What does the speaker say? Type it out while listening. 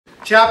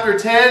chapter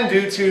 10.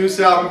 Due to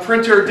some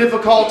printer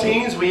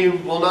difficulties, we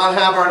will not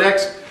have our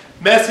next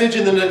message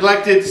in the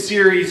Neglected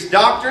Series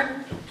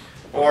Doctrine,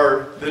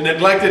 or the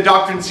Neglected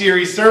Doctrine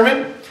Series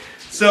Sermon.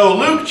 So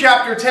Luke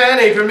chapter 10,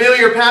 a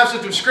familiar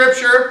passage of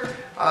Scripture,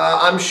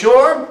 I'm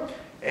sure,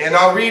 and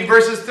I'll read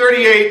verses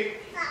 38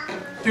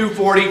 through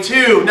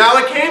 42. Now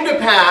it came to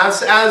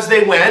pass, as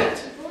they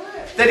went,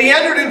 that he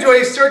entered into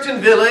a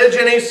certain village,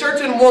 and a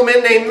certain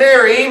woman named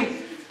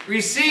Mary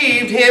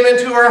received him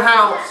into her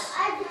house.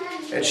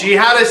 And she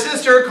had a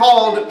sister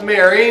called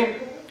Mary,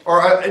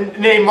 or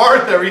named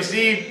Martha,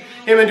 received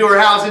him into her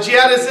house. And she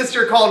had a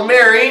sister called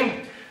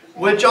Mary,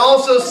 which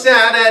also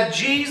sat at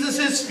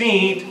Jesus'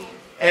 feet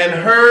and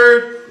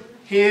heard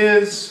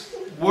his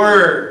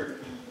word.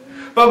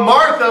 But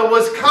Martha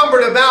was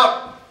cumbered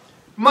about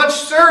much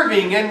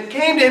serving, and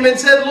came to him and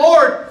said,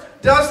 Lord,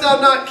 dost thou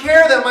not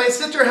care that my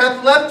sister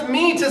hath left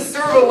me to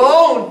serve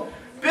alone?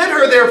 Bid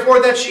her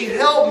therefore that she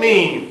help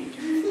me.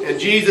 And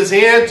Jesus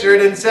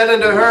answered and said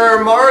unto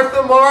her,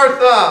 Martha,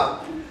 Martha,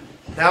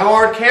 thou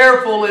art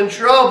careful and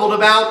troubled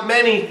about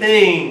many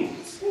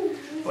things.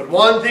 But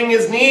one thing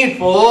is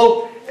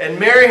needful, and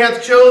Mary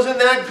hath chosen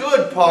that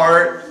good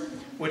part,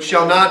 which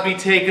shall not be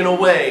taken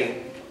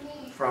away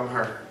from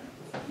her.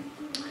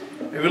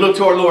 May we look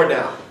to our Lord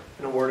now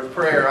in a word of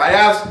prayer. I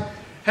ask,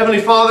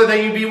 Heavenly Father,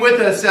 that you be with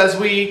us as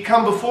we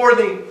come before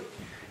Thee,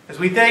 as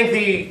we thank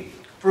Thee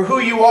for who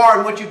you are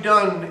and what you've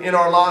done in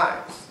our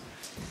lives.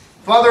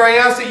 Father, I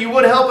ask that you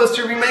would help us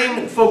to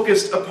remain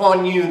focused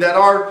upon you, that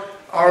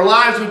our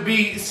lives would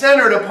be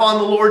centered upon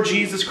the Lord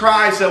Jesus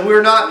Christ, that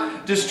we're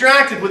not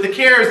distracted with the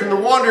cares and the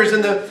wonders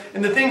and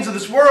the things of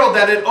this world,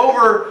 that it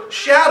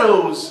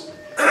overshadows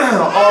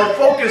our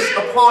focus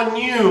upon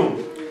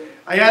you.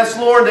 I ask,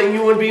 Lord, that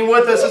you would be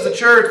with us as a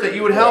church, that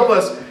you would help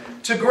us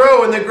to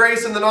grow in the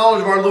grace and the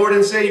knowledge of our Lord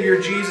and Savior,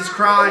 Jesus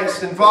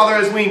Christ. And Father,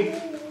 as we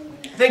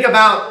think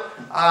about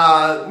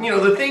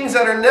the things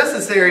that are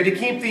necessary to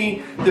keep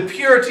the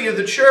purity of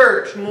the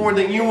church, Lord,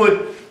 that you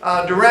would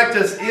direct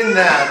us in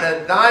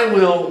that thy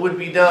will would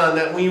be done,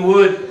 that we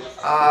would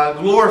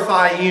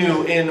glorify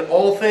you in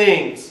all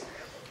things.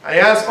 I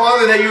ask,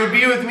 Father, that you would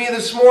be with me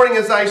this morning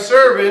as thy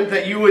servant,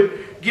 that you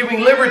would give me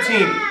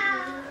liberty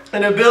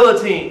and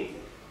ability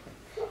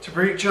to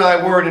preach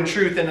thy word in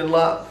truth and in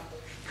love.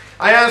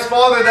 I ask,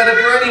 Father, that if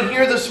there are any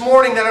here this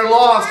morning that are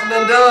lost and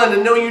undone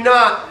and know you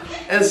not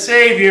as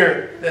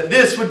Savior, that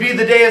this would be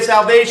the day of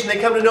salvation. They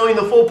come to know you in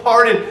the full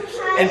pardon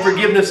and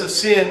forgiveness of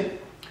sin.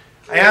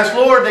 I ask,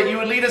 Lord, that you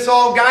would lead us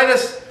all, guide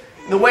us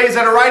in the ways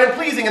that are right and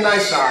pleasing in thy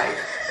sight.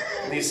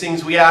 And these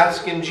things we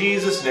ask in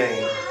Jesus'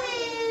 name.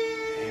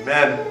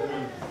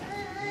 Amen.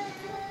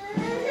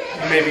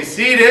 You may be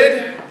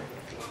seated.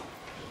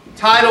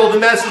 Title of the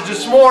message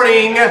this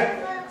morning,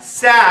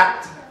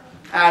 Sat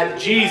at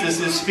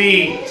Jesus'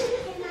 feet.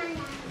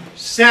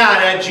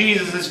 Sat at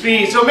Jesus'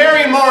 feet. So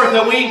Mary and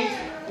Martha,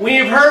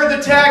 we've heard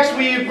the text,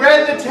 we've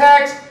read the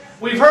text,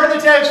 we've heard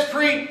the text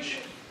preach.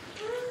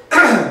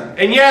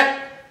 And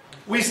yet,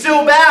 we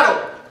still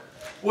battle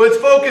with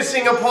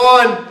focusing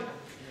upon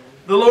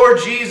the Lord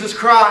Jesus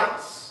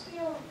Christ.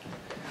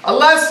 A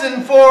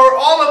lesson for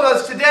all of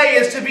us today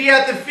is to be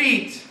at the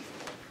feet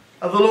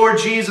of the Lord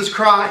Jesus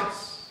Christ.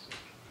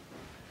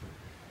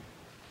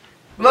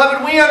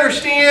 Beloved, we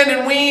understand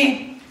and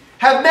we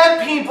have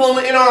met people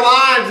in our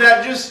lives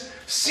that just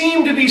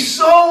seem to be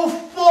so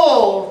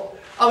full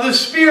of the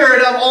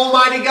Spirit of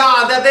Almighty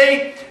God that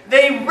they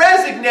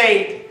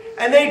resonate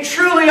and they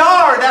truly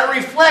are that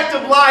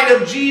reflective light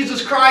of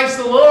Jesus Christ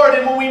the Lord.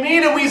 And when we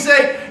meet them, we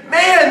say,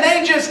 man,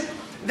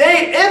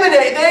 they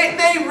emanate,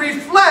 they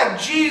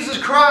reflect Jesus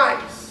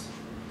Christ.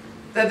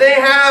 That they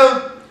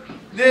have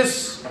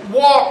this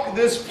walk,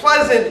 this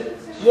pleasant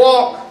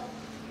walk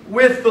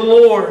with the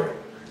Lord.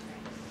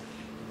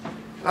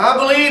 I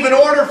believe in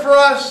order for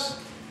us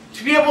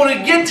to be able to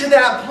get to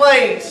that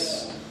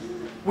place,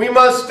 we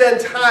must spend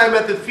time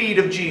at the feet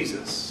of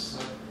Jesus.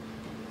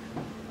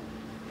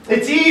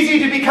 It's easy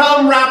to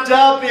become wrapped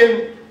up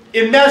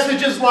in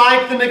messages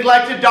like the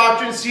Neglected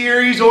Doctrine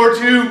series, or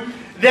to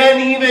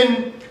then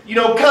even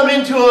come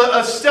into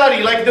a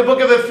study like the book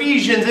of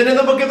Ephesians. And in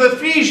the book of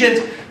Ephesians,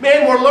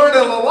 man, we're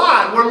learning a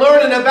lot. We're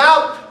learning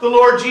about the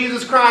Lord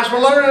Jesus Christ.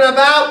 We're learning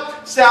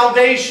about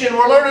salvation.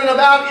 We're learning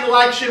about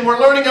election. We're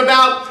learning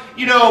about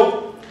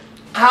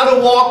how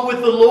to walk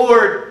with the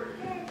Lord.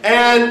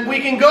 And we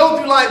can go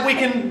through, we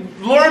can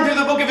learn through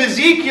the book of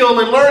Ezekiel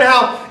and learn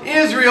how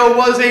Israel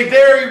was a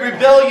very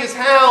rebellious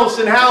house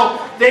and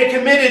how they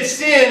committed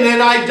sin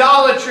and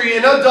idolatry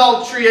and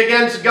adultery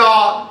against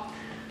God.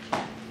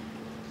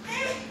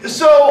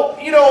 So,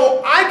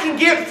 I can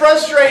get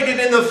frustrated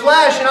in the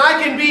flesh, and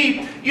I can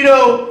be,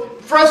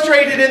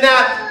 frustrated in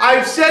that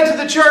I've said to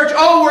the church,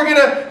 oh, we're going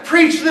to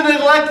preach the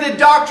Neglected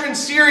Doctrine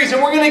series,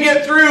 and we're going to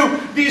get through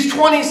these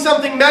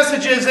 20-something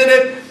messages,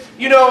 and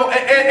and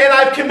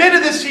I've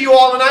committed this to you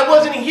all, and I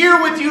wasn't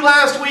here with you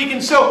last week,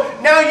 and so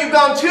now you've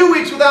gone 2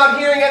 weeks without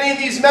hearing any of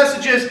these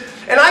messages,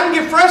 and I can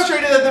get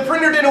frustrated that the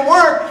printer didn't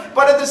work,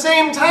 but at the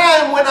same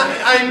time, when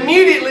I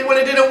immediately, when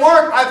it didn't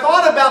work, I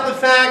thought about the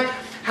fact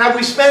Have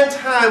we spent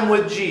time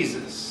with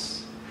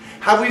Jesus?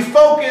 Have we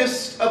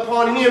focused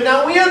upon Him?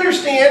 Now we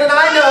understand, and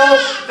I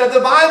know that the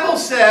Bible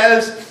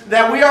says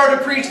that we are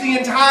to preach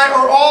preach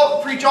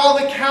all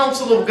the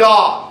counsel of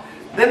God.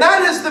 And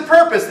that is the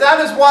purpose. That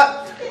is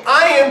what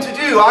I am to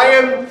do. I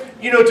am,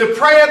 to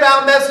pray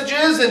about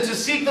messages and to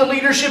seek the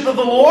leadership of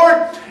the Lord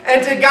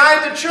and to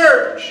guide the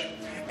church.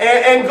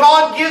 And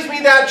God gives me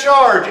that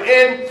charge.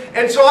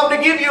 And so I'm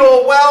to give you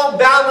a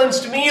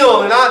well-balanced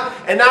meal.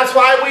 And that's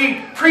why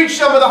we preach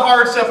some of the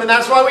hard stuff. And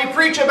that's why we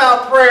preach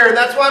about prayer. And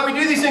that's why we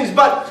do these things.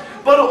 But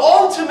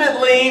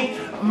ultimately,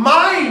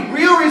 my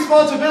real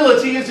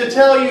responsibility is to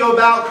tell you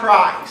about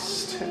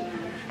Christ.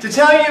 To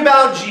tell you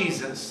about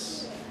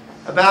Jesus.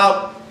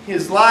 About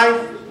His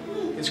life,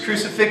 His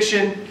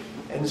crucifixion,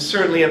 and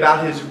certainly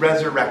about His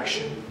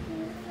resurrection.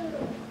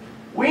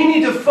 We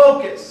need to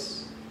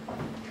focus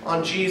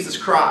on Jesus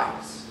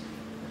Christ.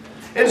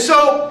 And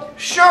so,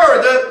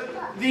 sure,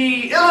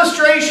 the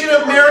illustration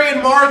of Mary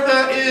and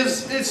Martha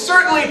is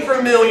certainly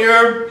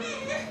familiar,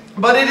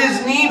 but it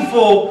is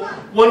needful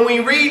when we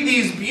read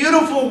these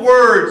beautiful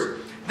words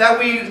that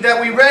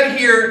we read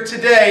here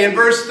today in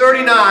verse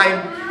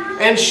 39.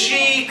 And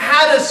she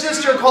had a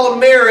sister called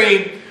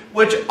Mary,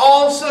 which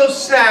also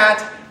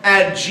sat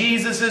at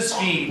Jesus'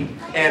 feet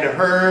and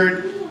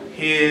heard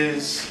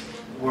His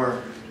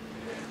word.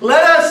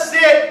 Let us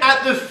sit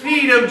at the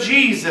feet of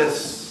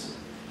Jesus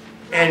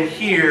and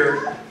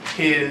hear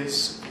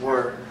His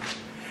word.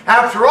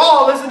 After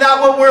all, isn't that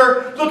what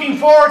we're looking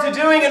forward to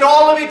doing in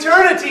all of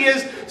eternity,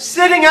 is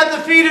sitting at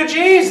the feet of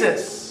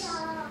Jesus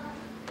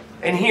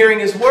and hearing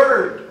His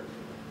word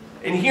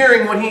and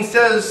hearing what He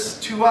says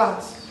to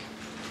us.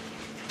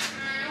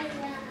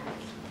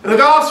 The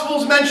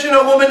Gospels mention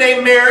a woman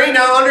named Mary.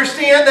 Now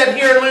understand that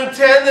here in Luke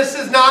 10, this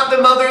is not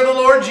the mother of the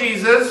Lord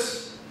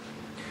Jesus.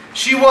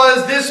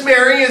 This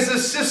Mary is the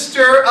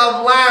sister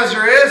of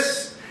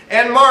Lazarus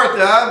and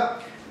Martha.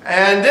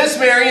 And this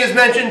Mary is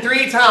mentioned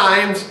 3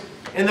 times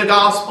in the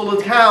Gospel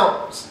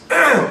accounts.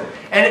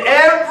 And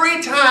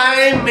every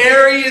time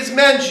Mary is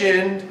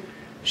mentioned,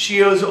 she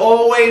is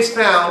always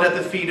found at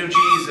the feet of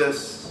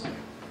Jesus.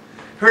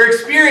 Her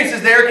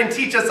experiences there can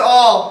teach us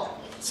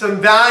all some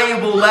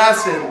valuable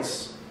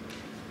lessons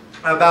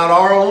about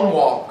our own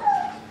walk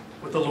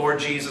with the Lord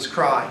Jesus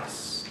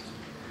Christ.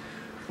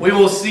 We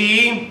will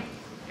see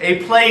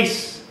a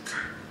place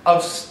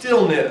of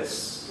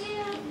stillness.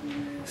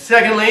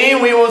 Secondly,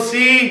 we will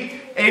see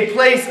a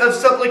place of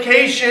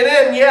supplication,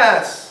 and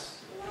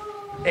yes,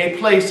 a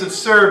place of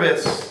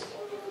service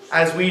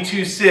as we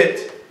too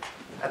sit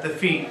at the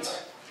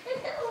feet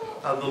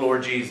of the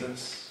Lord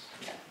Jesus.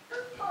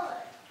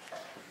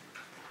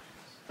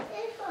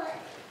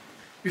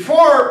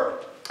 Before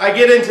I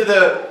get into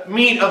the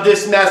meat of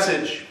this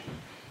message,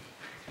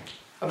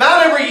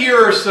 about every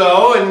year or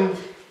so, and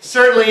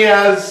certainly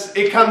as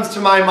it comes to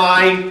my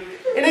mind,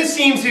 and it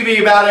seems to be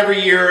about every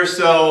year or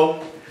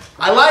so,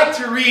 I like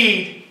to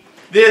read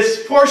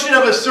this portion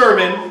of a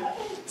sermon.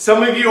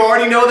 Some of you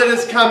already know that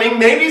it's coming.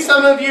 Maybe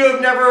some of you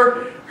have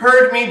never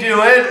heard me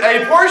do it.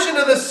 A portion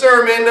of the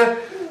sermon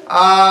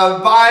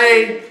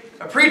by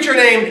a preacher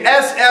named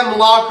S.M.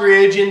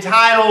 Lockridge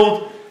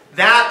entitled,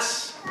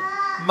 "That's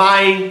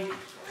My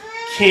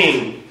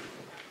King."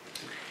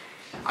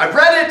 I've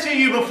read it to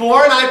you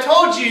before, and I've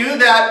told you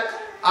that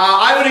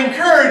I would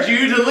encourage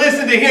you to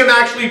listen to him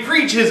actually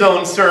preach his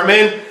own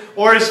sermon,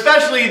 or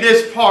especially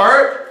this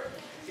part.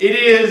 It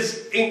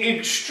is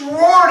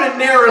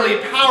extraordinarily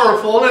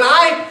powerful, and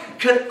I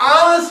can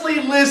honestly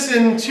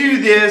listen to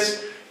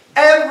this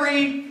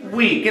every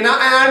week. And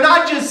I'm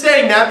not just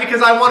saying that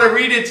because I want to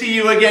read it to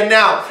you again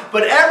now,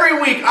 but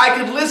every week I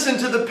could listen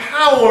to the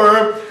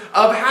power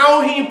of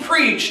how he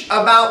preached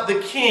about the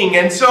King.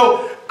 And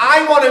so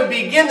I want to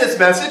begin this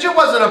message. It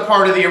wasn't a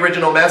part of the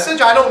original message.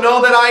 I don't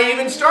know that I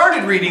even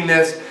started reading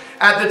this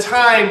at the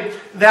time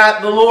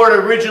that the Lord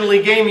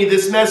originally gave me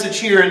this message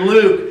here in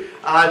Luke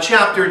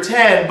chapter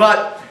 10.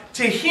 But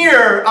to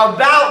hear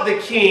about the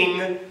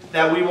King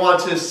that we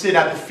want to sit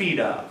at the feet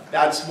of.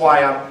 That's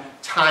why I'm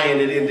tying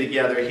it in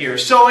together here.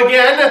 So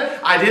again,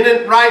 I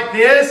didn't write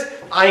this.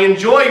 I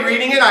enjoy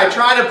reading it. I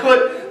try to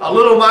put a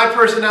little of my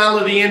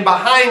personality in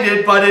behind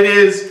it, but it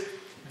is,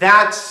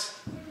 that's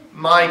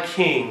my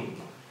King.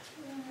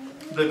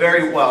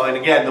 And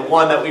again, the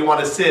one that we want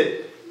to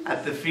sit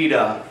at the feet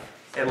of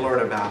and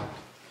learn about.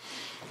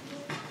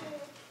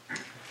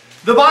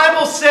 The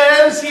Bible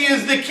says he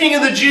is the King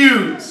of the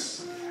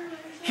Jews.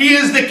 He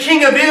is the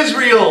King of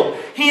Israel.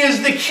 He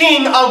is the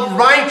King of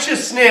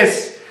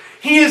righteousness.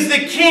 He is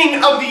the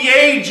King of the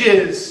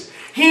ages.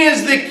 He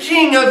is the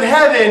King of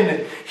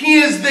heaven. He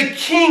is the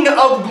King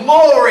of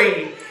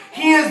glory.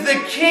 He is the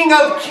King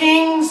of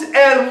kings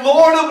and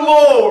Lord of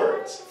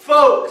lords.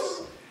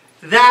 Folks,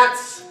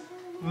 that's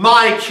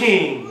my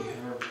King.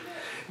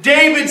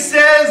 David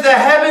says the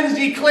heavens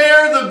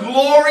declare the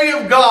glory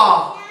of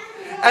God,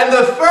 and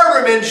the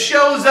firmament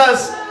shows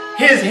us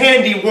his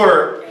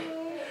handiwork.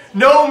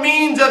 No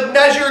means of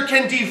measure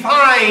can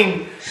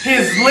define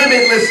his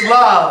limitless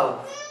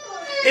love.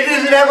 It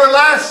is an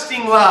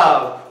everlasting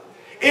love.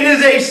 It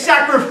is a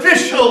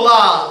sacrificial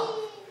love.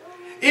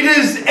 It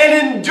is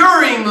an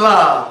enduring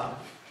love.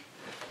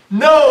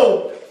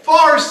 No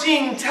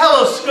far-seeing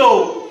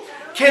telescope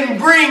can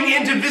bring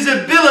into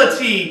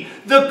visibility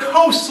the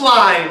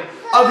coastline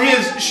of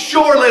His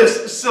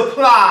shoreless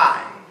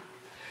supply.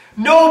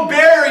 No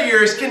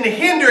barriers can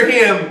hinder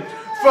Him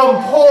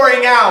from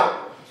pouring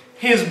out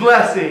His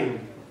blessing.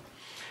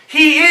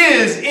 He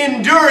is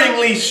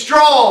enduringly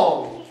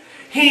strong.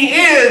 He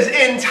is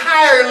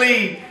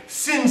entirely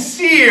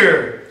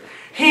sincere.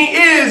 He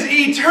is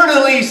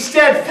eternally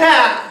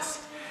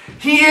steadfast.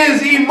 He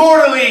is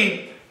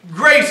immortally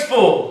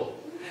graceful.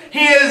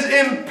 He is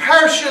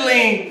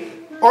impartially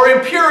or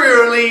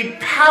imperially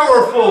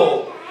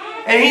powerful.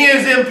 And He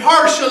is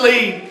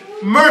impartially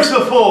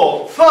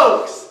merciful.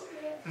 Folks,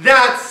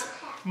 that's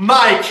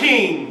my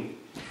King.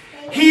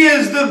 He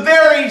is the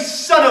very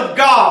Son of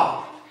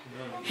God.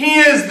 He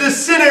is the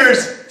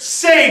sinner's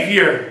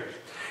Savior.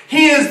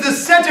 He is the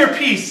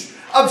centerpiece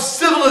of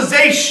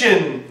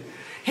civilization.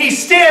 He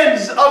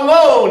stands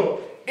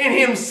alone in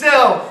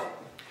Himself.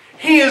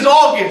 He is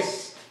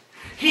august.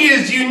 He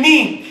is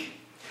unique.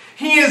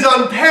 He is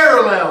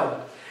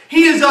unparalleled.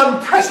 He is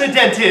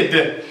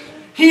unprecedented.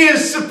 He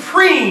is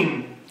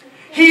supreme.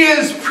 He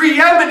is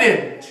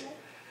preeminent.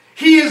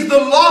 He is the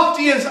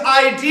loftiest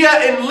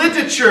idea in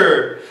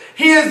literature.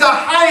 He is the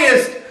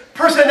highest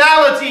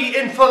personality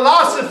in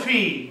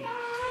philosophy.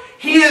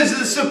 He is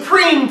the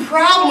supreme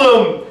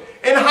problem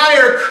in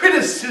higher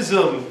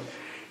criticism.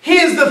 He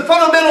is the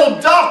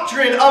fundamental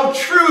doctrine of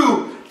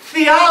true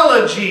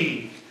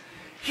theology.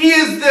 He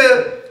is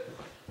the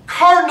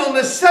cardinal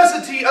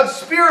necessity of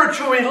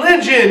spiritual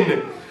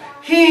religion.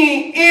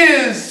 He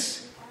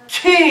is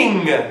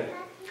King.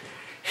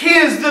 He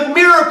is the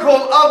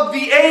miracle of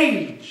the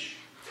age.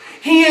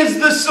 He is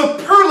the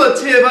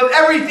superlative of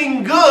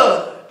everything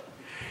good.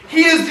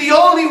 He is the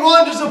only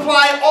one to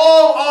supply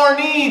all our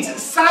needs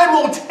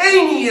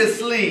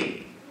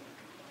simultaneously.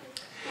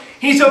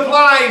 He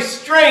supplies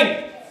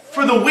strength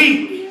for the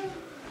weak.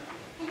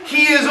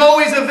 He is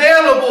always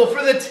available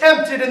for the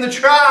tempted and the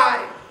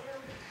tried.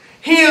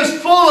 He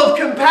is full of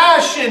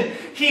compassion.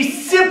 He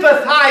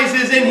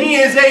sympathizes and He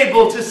is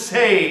able to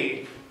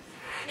save.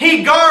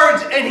 He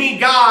guards and He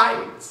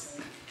guides.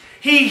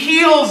 He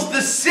heals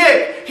the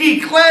sick.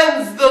 He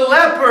cleanses the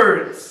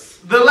lepers.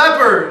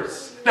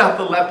 Not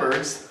the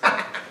lepers.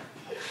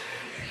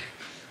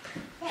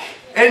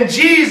 And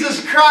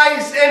Jesus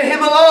Christ and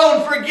Him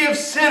alone forgives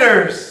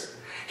sinners.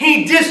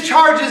 He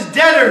discharges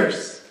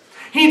debtors.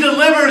 He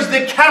delivers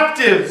the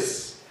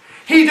captives.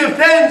 He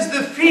defends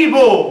the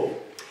feeble.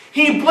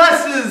 He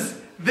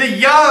blesses the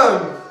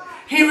young.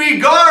 He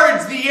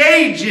regards the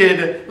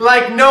aged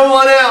like no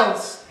one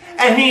else.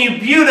 And He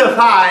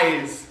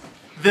beautifies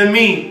the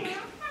meek.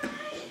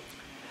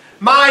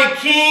 My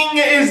King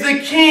is the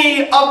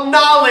key of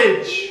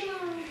knowledge.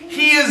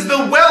 He is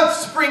the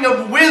wellspring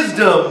of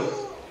wisdom.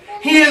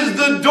 He is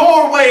the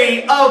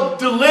doorway of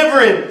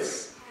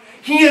deliverance.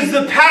 He is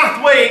the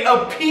pathway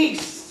of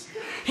peace.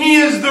 He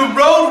is the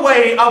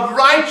roadway of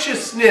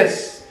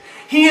righteousness.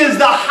 He is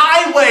the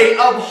highway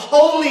of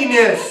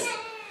holiness.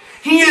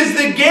 He is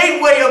the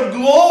gateway of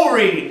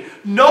glory.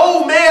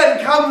 No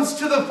man comes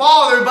to the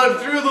Father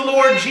but through the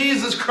Lord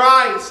Jesus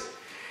Christ.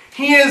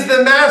 He is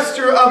the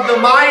master of the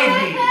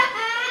mighty.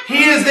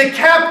 He is the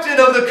captain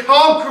of the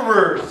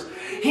conquerors.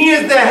 He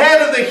is the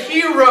head of the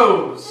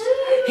heroes.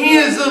 He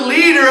is the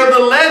leader of the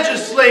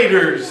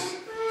legislators.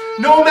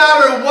 No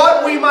matter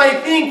what we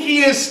might think,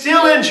 He is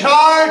still in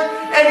charge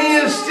and He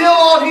is still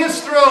on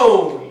His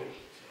throne.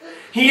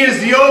 He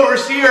is the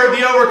overseer of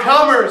the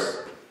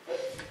overcomers.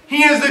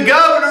 He is the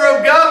governor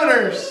of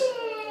governors.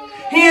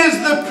 He is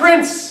the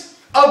prince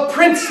of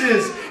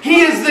princes.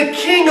 He is the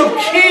King of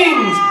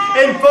kings.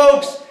 And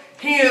folks,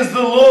 He is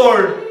the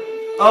Lord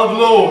of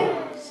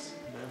lords.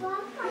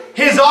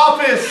 His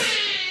office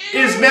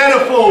is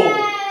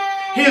manifold.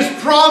 His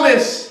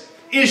promise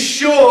is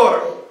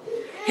sure.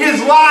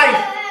 His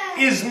life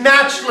is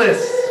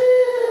matchless.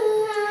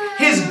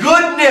 His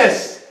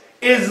goodness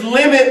is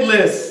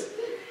limitless.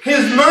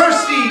 His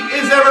mercy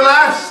is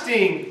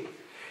everlasting.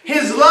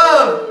 His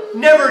love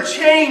never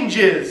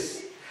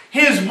changes.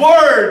 His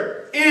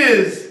word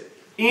is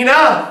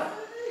enough.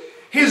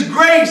 His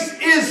grace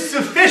is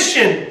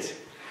sufficient.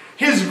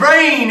 His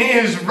reign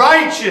is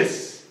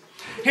righteous.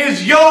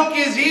 His yoke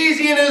is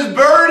easy and His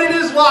burden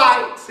is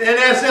light. And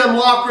S.M.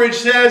 Lockridge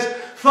says,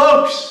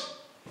 folks,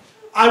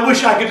 I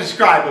wish I could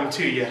describe Him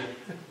to you.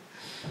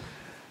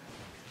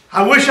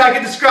 I wish I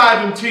could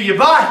describe Him to you,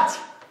 but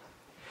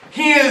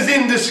He is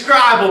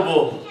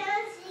indescribable.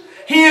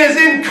 He is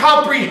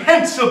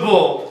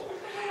incomprehensible.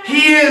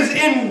 He is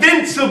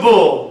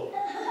invincible.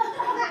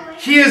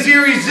 He is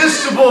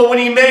irresistible when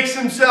He makes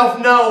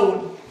Himself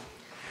known.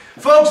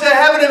 Folks, the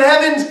heaven and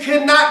heavens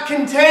cannot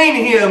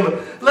contain Him,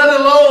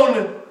 let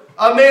alone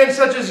a man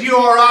such as you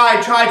or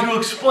I try to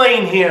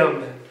explain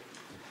Him.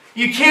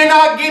 You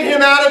cannot get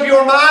Him out of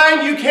your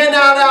mind, you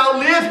cannot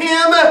outlive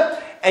Him,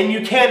 and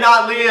you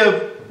cannot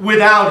live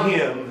without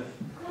Him.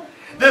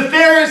 The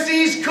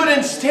Pharisees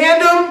couldn't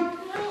stand Him.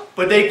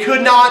 but they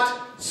could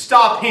not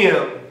stop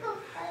him.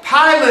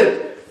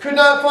 Pilate could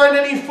not find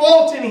any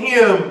fault in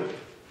him.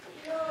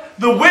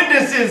 The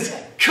witnesses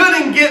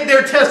couldn't get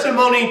their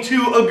testimony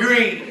to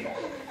agree.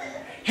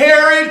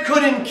 Herod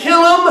couldn't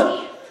kill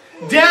him.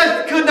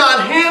 Death could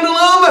not handle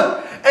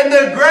him. And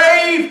the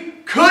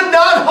grave could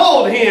not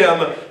hold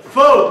him.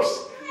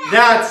 Folks,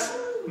 that's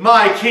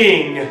my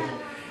King.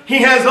 He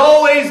has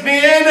always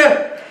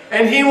been,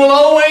 and He will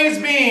always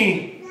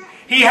be.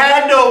 He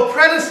had no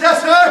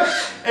predecessor,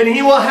 and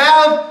He will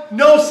have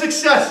no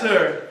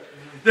successor.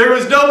 There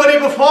was nobody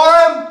before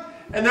Him,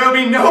 and there will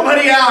be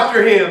nobody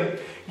after Him.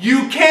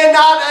 You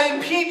cannot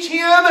impeach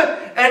Him,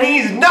 and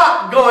He's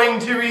not going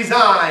to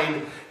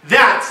resign.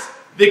 That's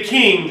the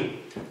King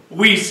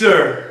we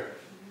serve.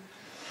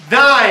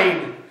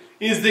 Thine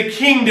is the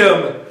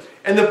kingdom,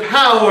 and the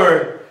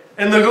power,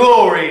 and the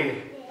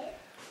glory.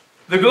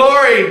 The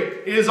glory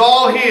is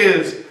all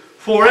His,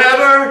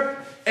 forever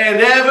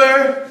and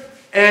ever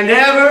and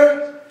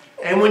ever.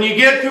 And when you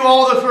get through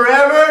all the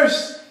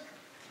forevers,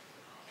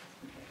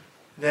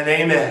 then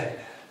amen.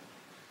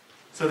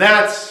 So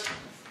that's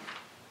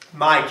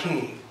my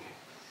King.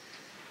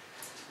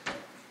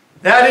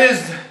 That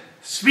is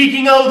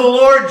speaking of the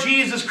Lord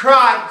Jesus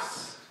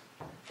Christ.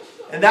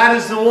 And that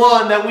is the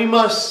one that we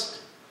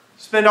must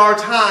spend our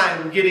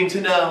time getting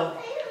to know.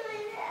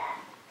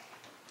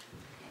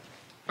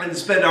 And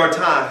spend our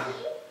time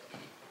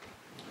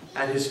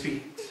at His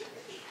feet.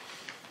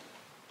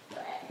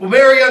 Well,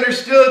 Mary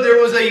understood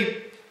there was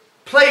a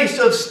place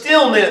of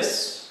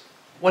stillness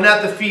when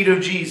at the feet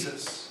of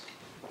Jesus.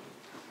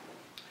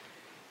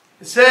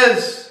 It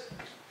says,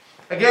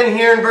 again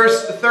here in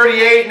verse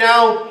 38,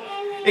 now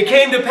it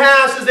came to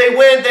pass as they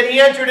went that He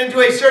entered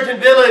into a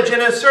certain village,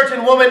 and a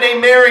certain woman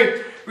named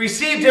Mary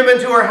received Him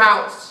into her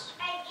house.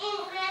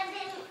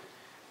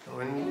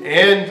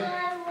 And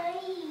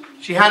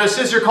she had a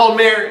sister called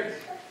Mary,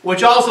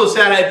 which also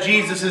sat at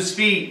Jesus'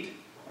 feet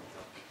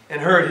and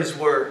heard His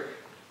word.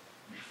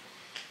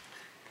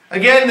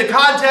 Again, the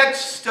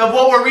context of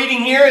what we're reading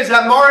here is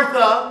that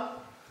Martha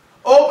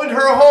opened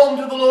her home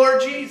to the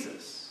Lord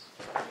Jesus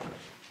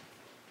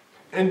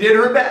and did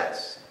her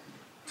best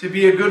to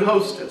be a good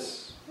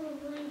hostess.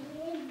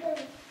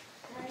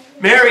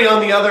 Mary,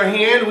 on the other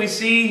hand, we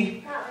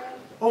see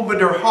opened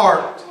her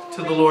heart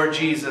to the Lord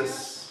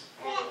Jesus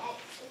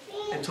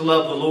and to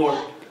love the Lord.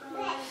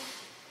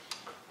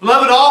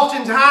 Beloved,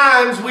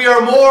 oftentimes we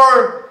are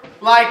more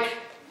like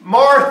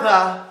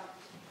Martha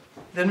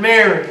than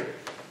Mary.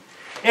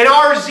 In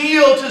our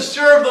zeal to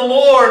serve the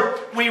Lord,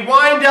 we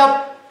wind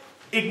up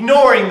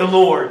ignoring the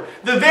Lord.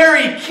 The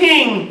very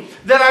King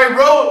that I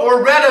wrote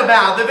or read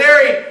about, the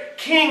very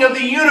King of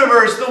the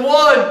universe, the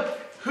one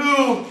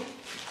who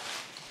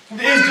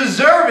is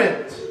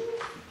deserving.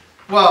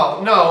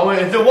 Well,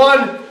 no, the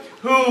one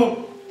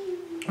who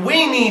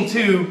we need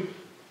to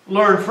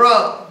learn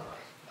from.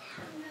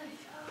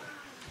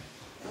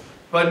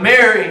 But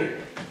Mary,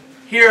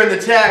 here in the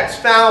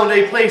text, found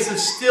a place of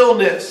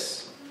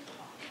stillness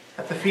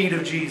at the feet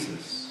of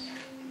Jesus.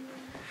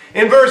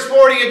 In verse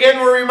 40, again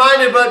we're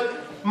reminded,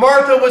 but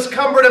Martha was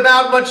cumbered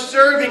about much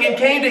serving and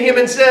came to Him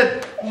and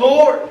said,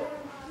 Lord,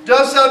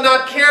 dost Thou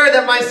not care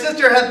that my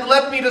sister hath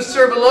left me to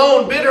serve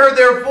alone? Bid her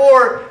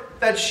therefore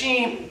that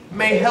she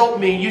may help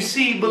me. You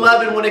see,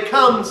 beloved, when it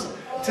comes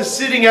to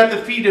sitting at the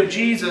feet of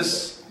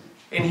Jesus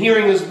and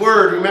hearing His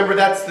word, remember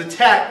that's the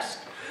text,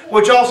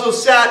 which also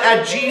sat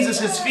at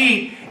Jesus'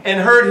 feet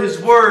and heard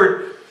His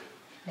word,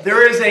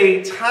 there is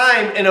a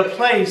time and a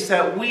place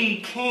that we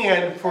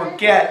can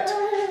forget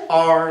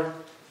our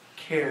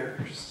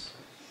cares.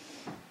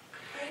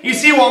 You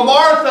see, while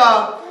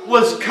Martha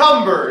was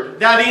cumbered,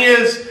 that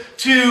is,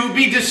 to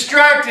be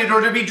distracted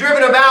or to be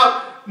driven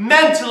about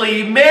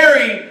mentally,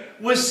 Mary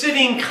was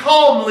sitting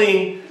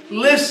calmly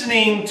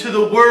listening to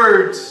the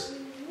words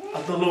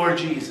of the Lord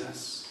Jesus.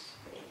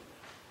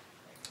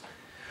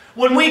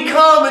 When we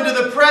come into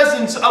the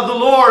presence of the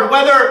Lord,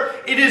 whether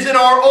it is in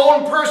our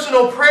own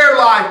personal prayer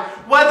life,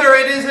 whether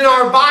it is in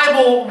our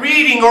Bible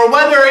reading, or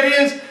whether it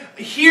is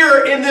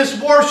here in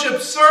this worship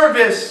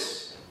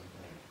service,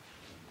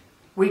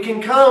 we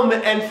can come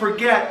and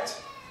forget,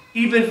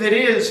 even if it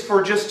is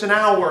for just an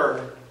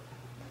hour,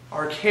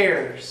 our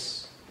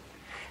cares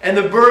and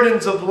the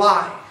burdens of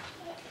life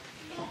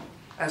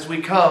as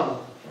we come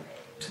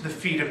to the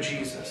feet of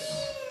Jesus.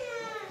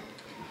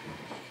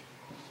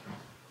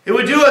 It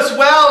would do us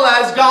well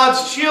as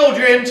God's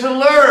children to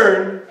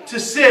learn to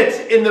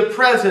sit in the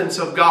presence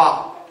of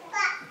God.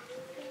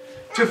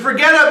 To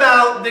forget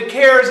about the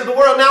cares of the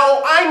world.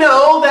 Now, I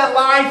know that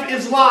life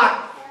is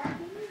life.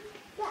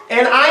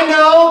 And I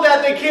know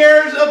that the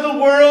cares of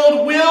the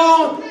world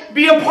will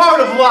be a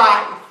part of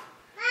life.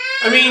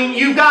 I mean,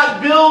 you've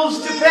got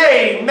bills to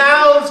pay,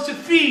 mouths to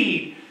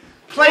feed,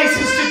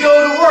 places to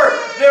go to work.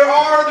 There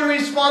are the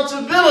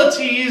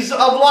responsibilities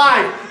of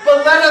life.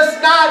 But let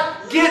us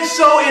not get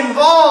so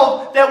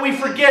involved that we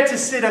forget to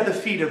sit at the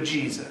feet of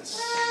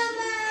Jesus.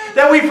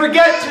 That we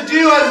forget to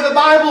do as the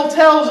Bible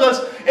tells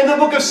us in the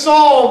book of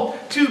Psalm,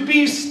 to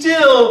be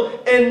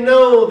still and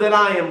know that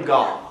I am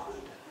God.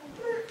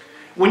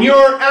 When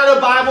you're at a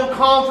Bible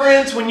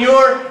conference, when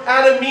you're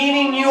at a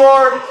meeting, you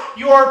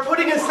are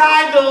putting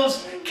aside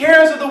those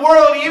cares of the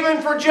world,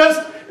 even for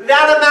just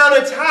that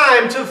amount of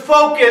time, to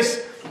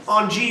focus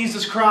on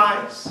Jesus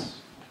Christ.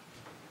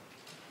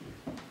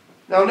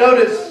 Now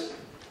notice,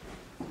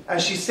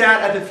 as she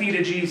sat at the feet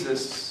of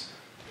Jesus,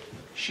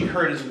 she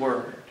heard His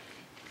word.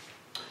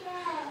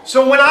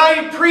 So when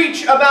I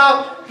preach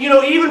about,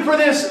 even for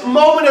this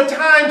moment of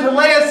time to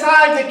lay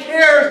aside the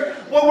cares,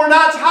 what we're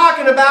not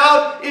talking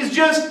about is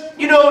just,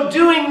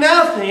 doing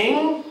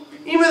nothing.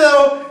 Even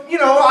though,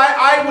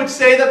 I would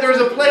say that there's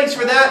a place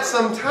for that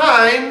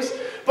sometimes.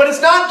 But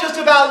it's not just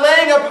about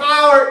laying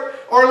apart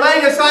or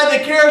laying aside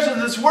the cares of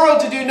this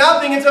world to do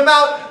nothing. It's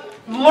about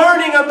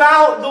learning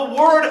about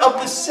the word of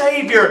the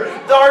Savior,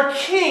 our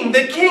King,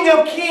 the King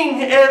of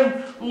Kings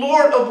and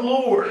Lord of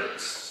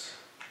Lords.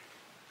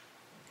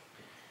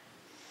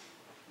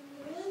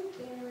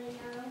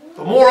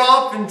 But more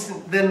often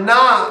than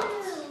not,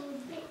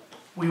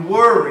 we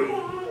worry.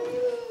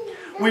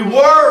 We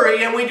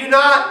worry and we do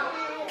not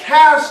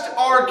cast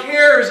our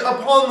cares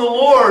upon the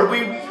Lord.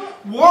 We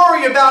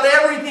worry about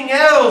everything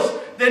else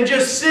than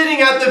just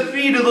sitting at the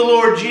feet of the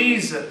Lord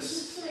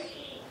Jesus.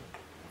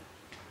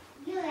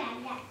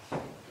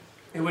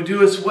 It would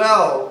do us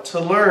well to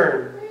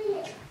learn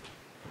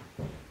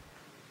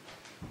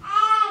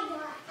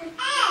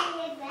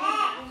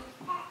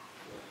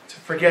to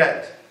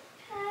forget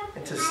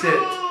and to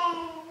sit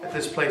at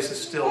this place of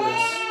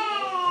stillness,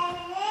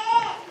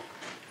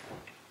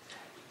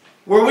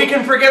 where we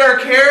can forget our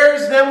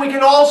cares. Then we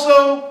can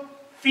also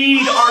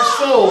feed our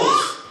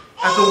souls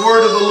at the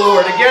word of the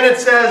Lord. Again it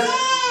says,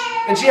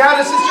 and she had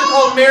a sister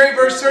called Mary,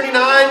 verse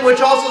 39,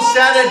 which also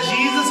sat at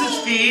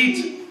Jesus'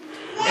 feet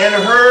and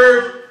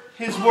heard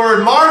His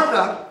word.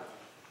 Martha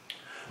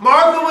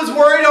was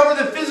worried over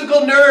the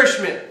physical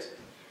nourishment,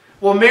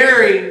 while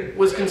Mary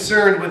was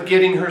concerned with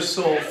getting her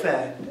soul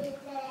fed.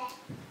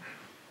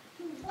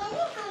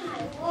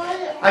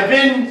 I've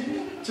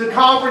been to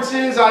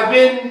conferences, I've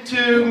been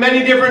to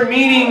many different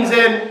meetings,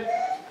 and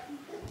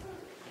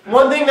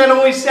one thing that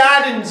always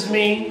saddens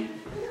me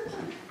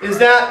is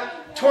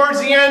that towards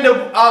the end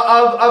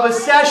of a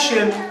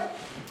session,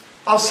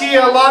 I'll see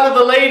a lot of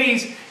the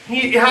ladies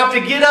have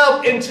to get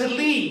up and to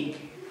leave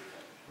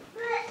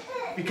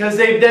because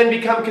they've then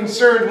become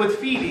concerned with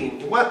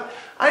feeding. What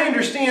I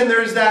understand,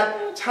 there's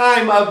that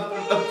time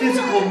of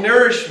physical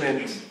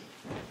nourishment,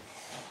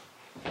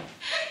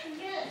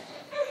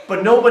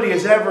 but nobody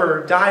has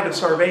ever died of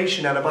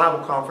starvation at a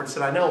Bible conference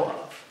that I know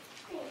of.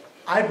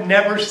 I've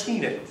never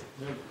seen it.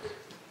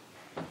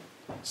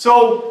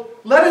 So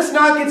let us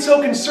not get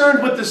so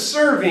concerned with the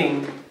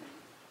serving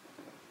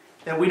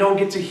that we don't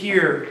get to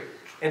hear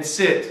and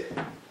sit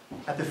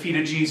at the feet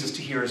of Jesus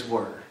to hear His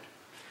word.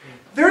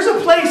 There's a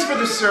place for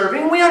the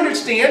serving. We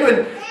understand,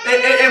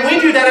 and we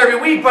do that every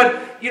week. But,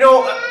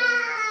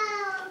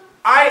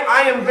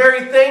 I am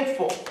very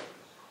thankful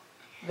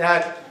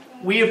that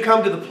we have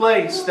come to the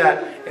place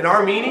that in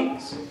our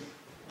meetings,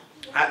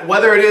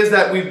 whether it is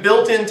that we've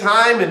built in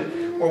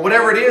time or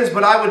whatever it is,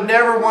 but I would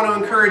never want to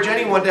encourage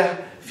anyone to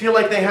feel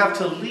like they have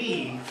to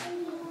leave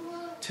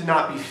to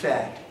not be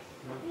fed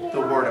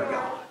the Word of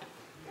God.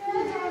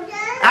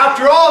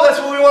 After all, that's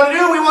what we want to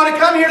do. We want to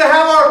come here to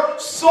have our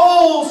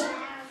souls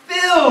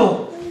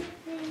filled.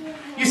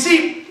 You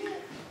see,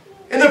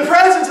 in the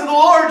presence of the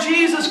Lord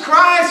Jesus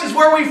Christ is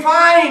where we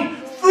find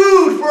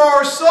food for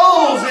our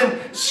souls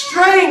and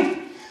strength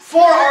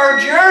for our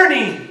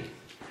journey.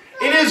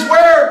 It is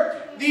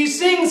where these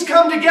things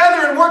come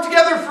together and work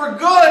together for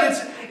good.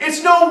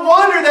 It's no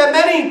wonder that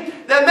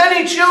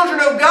many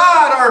children of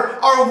God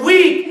are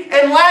weak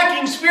and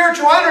lacking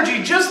spiritual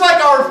energy, just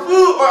like our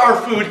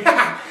food.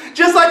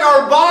 Just like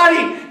our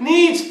body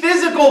needs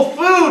physical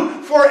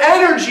food for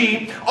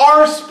energy,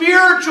 our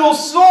spiritual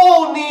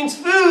soul needs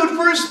food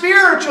for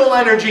spiritual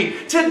energy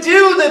to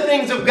do the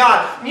things of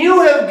God.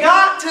 You have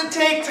got to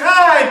take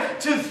time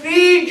to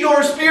feed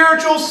your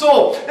spiritual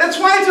soul. That's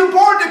why it's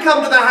important to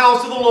come to the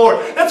house of the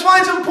Lord. That's why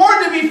it's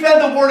important to be fed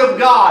the Word of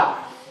God.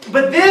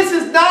 But this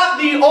is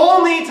not the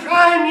only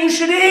time you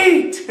should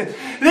eat.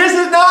 This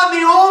is not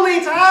the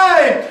only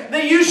time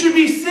that you should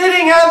be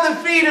sitting at the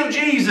feet of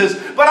Jesus.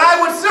 But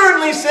I would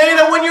certainly say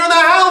that when you're in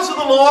the house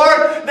of the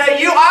Lord, that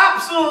you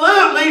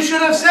absolutely should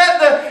have set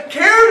the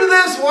cares of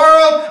this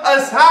world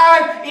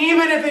aside,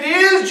 even if it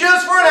is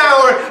just for an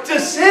hour,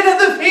 to sit at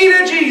the feet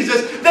of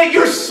Jesus, that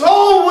your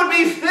soul would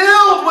be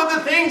filled with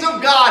the things of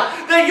God,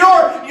 that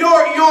your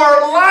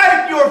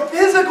life, your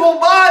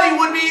physical body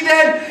would be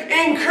then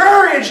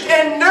encouraged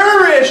and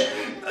nourished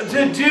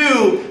to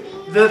do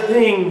the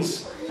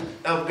things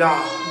of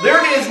God.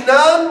 There is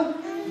none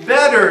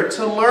better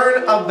to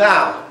learn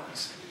about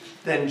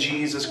than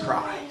Jesus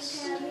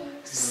Christ.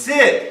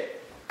 Sit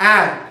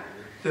at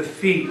the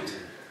feet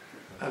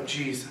of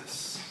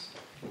Jesus.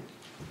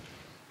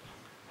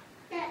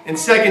 In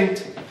 2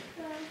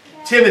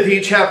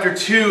 Timothy chapter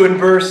 2 and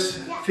verse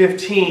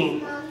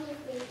 15.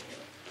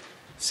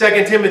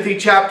 2 Timothy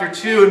chapter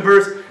 2 and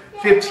verse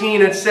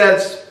 15, it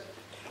says,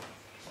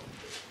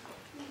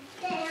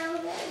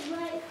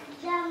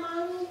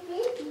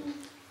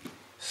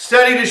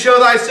 Study to show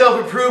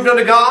thyself approved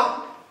unto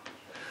God,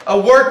 a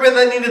workman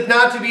that needeth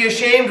not to be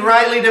ashamed,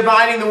 rightly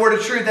dividing the word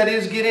of truth. That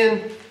is, get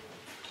in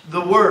the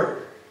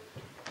word.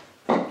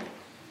 And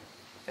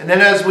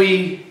then as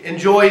we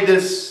enjoy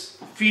this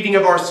feeding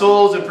of our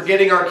souls and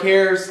forgetting our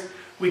cares,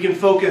 we can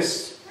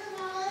focus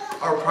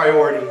our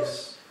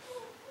priorities.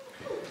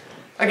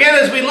 Again,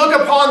 as we look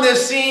upon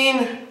this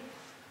scene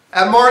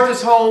at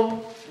Martha's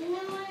home,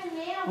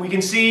 we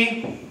can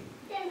see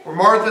where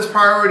Martha's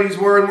priorities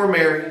were and where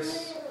Mary's.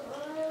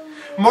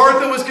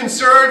 Martha was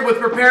concerned with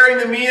preparing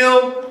the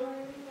meal,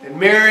 and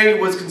Mary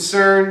was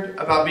concerned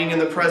about being in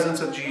the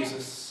presence of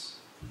Jesus.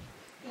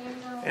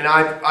 And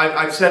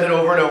I've said it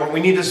over and over.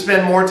 We need to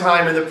spend more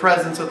time in the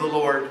presence of the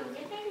Lord.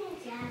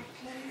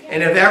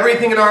 And if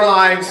everything in our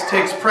lives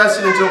takes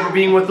precedence over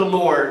being with the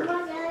Lord,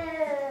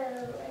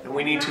 then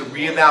we need to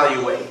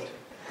reevaluate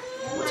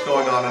what's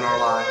going on in our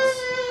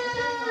lives.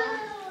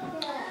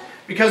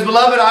 Because,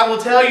 beloved, I will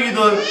tell you,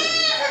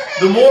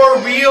 the more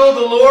real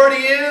the Lord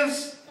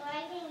is,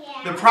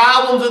 the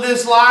problems of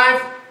this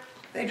life,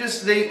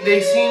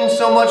 they seem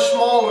so much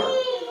smaller.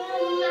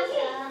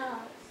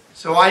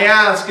 So I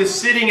ask, is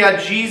sitting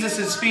at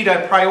Jesus' feet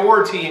a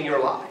priority in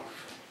your life?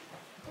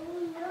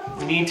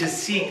 We need to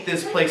seek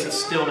this place of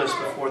stillness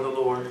before the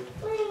Lord.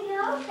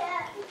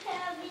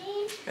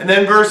 And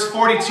then verse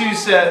 42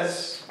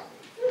 says,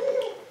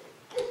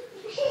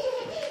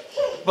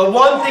 but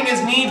one thing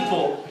is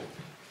needful,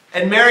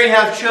 and Mary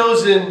hath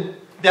chosen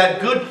that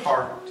good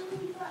part,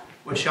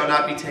 which shall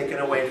not be taken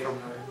away from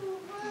her.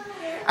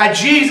 At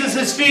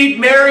Jesus' feet,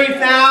 Mary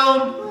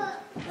found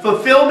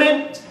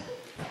fulfillment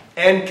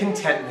and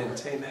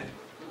contentment. Amen.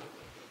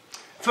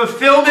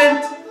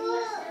 Fulfillment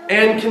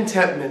and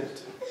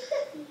contentment.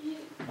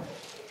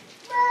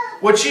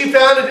 What she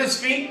found at His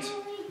feet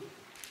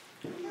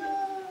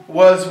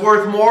was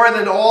worth more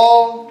than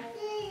all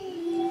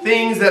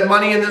things that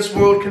money in this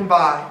world can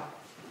buy.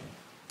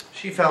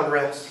 She found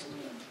rest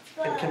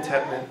and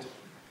contentment.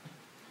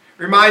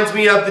 Reminds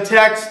me of the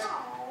text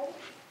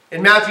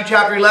in Matthew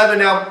chapter 11.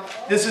 Now,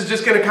 this is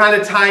just going to kind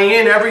of tie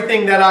in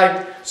everything that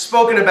I've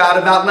spoken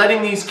about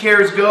letting these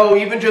cares go,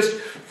 even just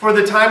for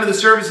the time of the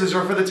services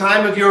or for the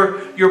time of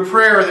your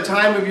prayer or the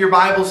time of your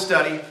Bible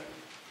study.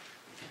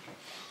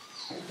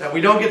 That we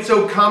don't get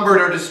so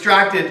cumbered or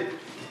distracted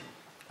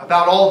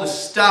about all the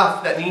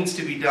stuff that needs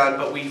to be done,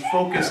 but we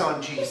focus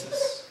on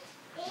Jesus.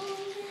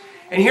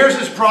 And here's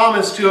His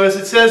promise to us.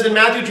 It says in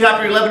Matthew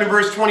chapter 11 and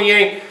verse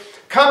 28,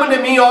 come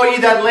unto me, all ye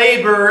that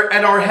labor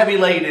and are heavy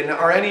laden.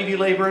 Are any of you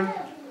laboring?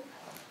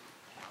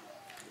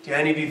 Do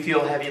any of you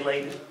feel heavy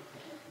laden?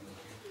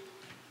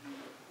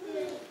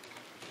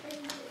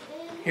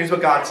 Here's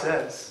what God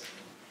says.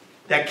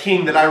 That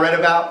King that I read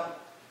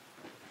about,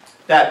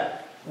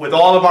 that with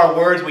all of our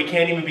words we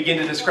can't even begin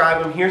to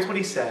describe Him. Here's what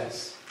He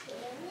says.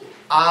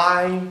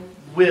 I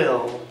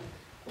will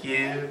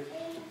give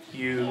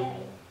you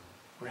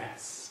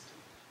rest.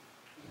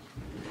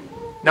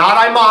 Not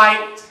I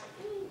might,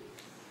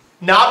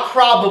 not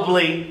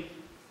probably,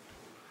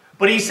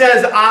 but He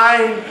says,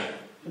 I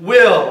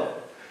will.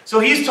 So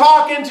He's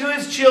talking to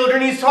His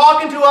children. He's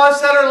talking to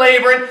us that are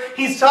laboring.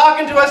 He's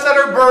talking to us that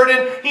are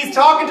burdened. He's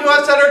talking to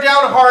us that are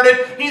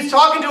downhearted. He's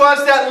talking to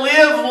us that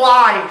live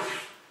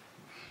life.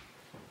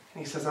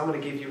 And He says, I'm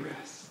going to give you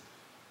rest.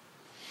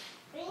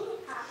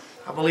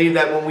 I believe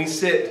that when we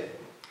sit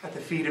at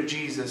the feet of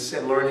Jesus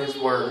and learn His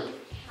Word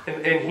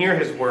and hear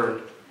His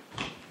Word,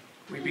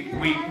 we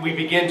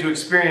begin to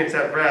experience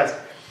that rest.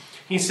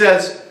 He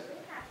says,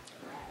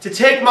 to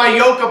take my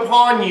yoke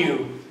upon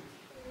you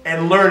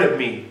and learn of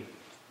me.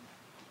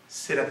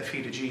 Sit at the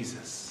feet of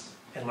Jesus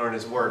and learn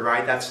His Word,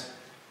 right? That's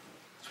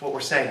what we're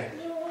saying.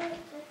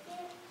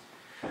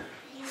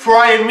 For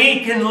I am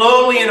meek and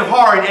lowly in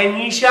heart, and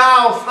ye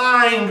shall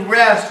find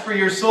rest for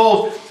your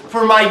souls.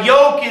 For my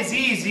yoke is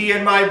easy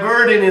and my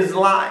burden is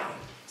light.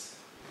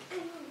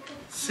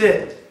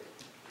 Sit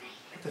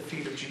at the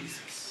feet of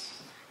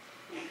Jesus.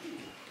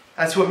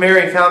 That's what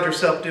Mary found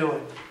herself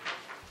doing.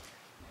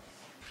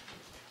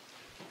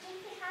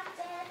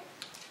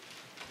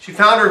 She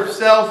found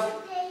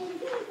herself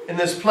in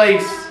this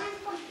place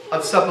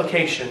of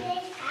supplication.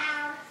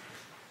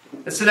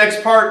 It's the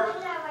next part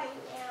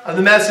of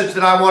the message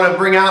that I want to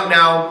bring out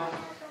now.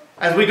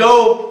 As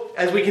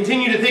we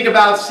continue to think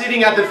about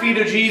sitting at the feet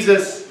of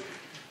Jesus,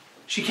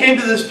 she came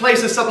to this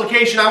place of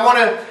supplication. I want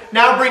to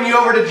now bring you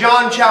over to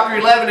John chapter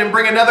 11 and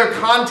bring another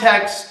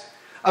context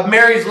of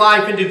Mary's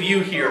life into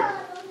view here.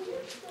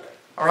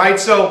 All right,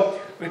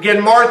 so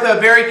again, Martha,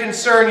 very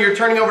concerned. You're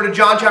turning over to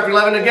John chapter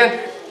 11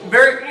 again.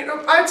 Very,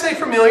 I'd say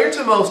familiar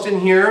to most in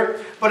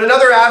here, but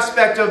another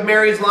aspect of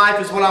Mary's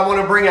life is what I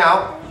want to bring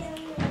out.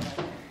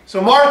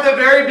 So Martha,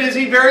 very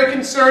busy, very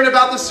concerned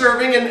about the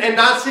serving and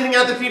not sitting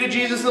at the feet of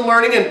Jesus and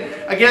learning. And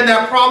again,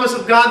 that promise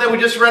of God that we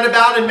just read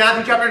about in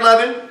Matthew chapter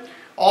 11,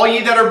 all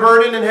ye that are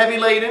burdened and heavy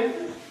laden,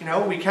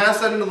 we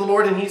cast that into the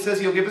Lord and He says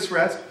He'll give us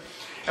rest.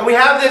 And we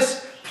have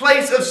this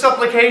place of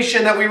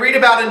supplication that we read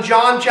about in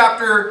John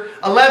chapter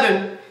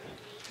 11.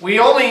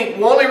 We'll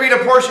only read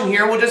a portion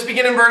here. We'll just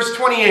begin in verse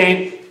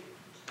 28.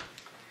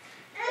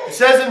 It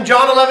says in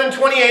John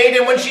 11:28,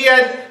 and when she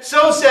had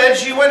so said,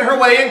 she went her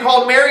way and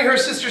called Mary her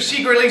sister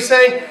secretly,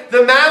 saying,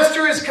 the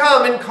Master is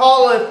come and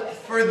calleth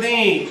for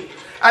thee.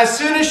 As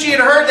soon as she had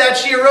heard that,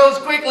 she arose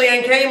quickly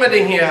and came unto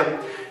him.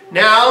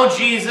 Now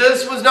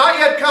Jesus was not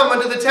yet come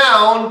unto the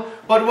town,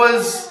 but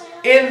was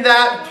in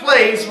that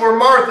place where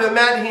Martha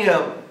met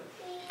him.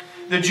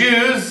 The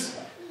Jews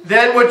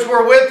then which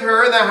were with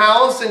her in the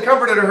house and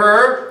comforted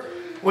her,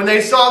 when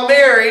they saw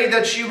Mary,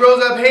 that she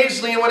rose up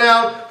hastily and went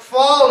out,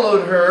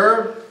 followed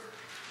her,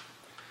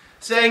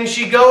 saying,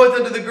 she goeth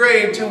unto the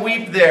grave to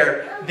weep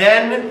there.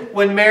 Then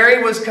when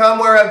Mary was come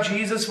whereof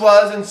Jesus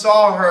was, and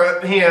saw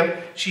him,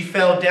 she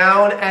fell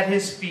down at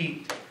his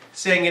feet,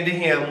 saying unto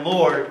him,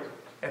 Lord,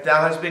 if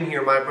thou hadst been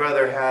here, my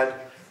brother had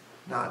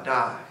not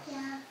died.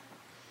 Yeah.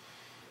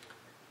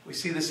 We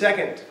see the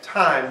second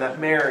time that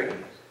Mary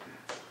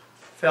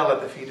fell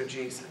at the feet of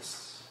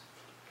Jesus.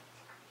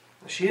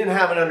 She didn't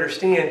have an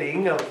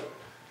understanding of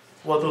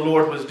what the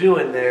Lord was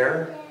doing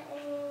there.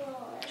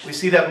 We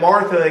see that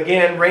Martha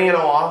again ran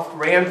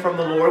from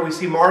the Lord. We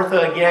see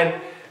Martha again,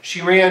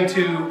 she ran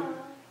to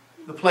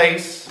the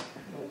place,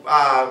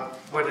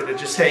 what did it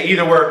just say?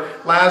 Either where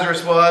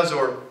Lazarus was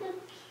or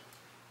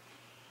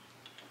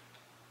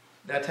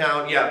that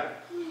town. Yeah.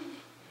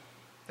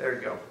 There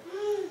you go.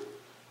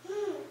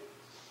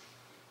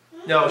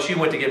 No, she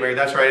went to get married.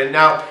 That's right. And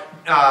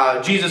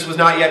now Jesus was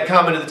not yet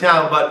come into the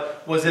town,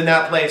 but was in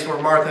that place where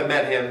Martha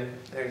met him.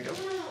 There you go.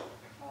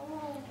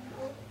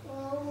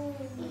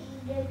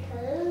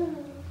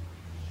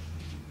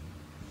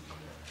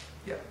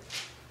 Yeah.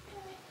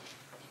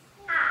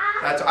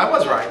 I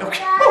was right.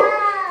 Okay.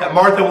 That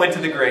Martha went to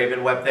the grave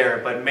and wept there,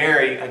 but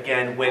Mary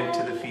again went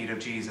to the feet of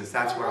Jesus.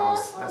 That's where I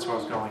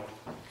was going.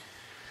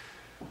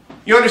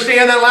 You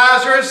understand that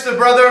Lazarus, the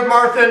brother of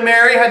Martha and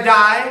Mary, had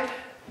died?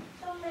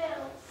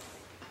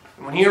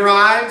 And when he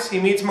arrives, he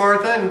meets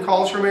Martha and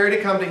calls for Mary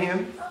to come to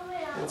him.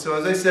 And so,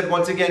 as I said,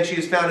 once again, she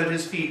is found at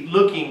his feet,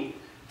 looking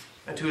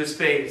into his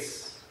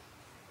face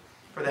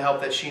for the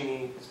help that she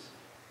needs.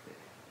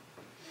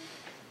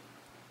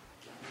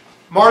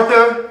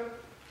 Martha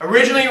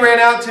originally ran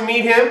out to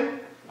meet him,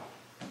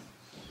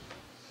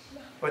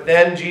 but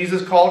then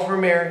Jesus called for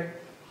Mary.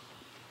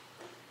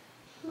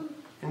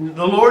 And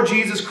the Lord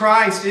Jesus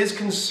Christ is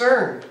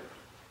concerned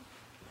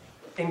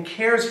and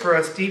cares for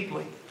us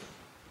deeply.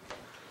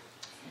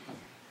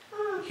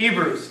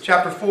 Hebrews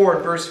chapter 4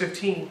 and verse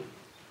 15.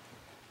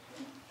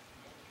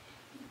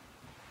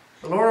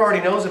 The Lord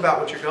already knows about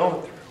what you're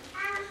going through.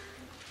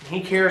 And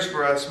He cares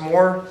for us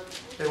more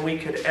than we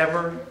could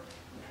ever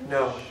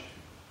know.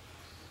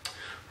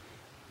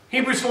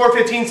 Hebrews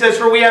 4:15 says,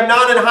 for we have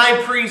not an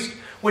high priest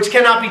which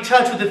cannot be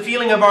touched with the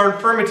feeling of our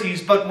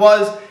infirmities, but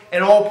was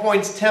in all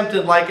points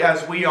tempted like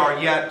as we are,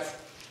 yet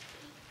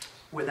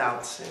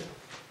without sin.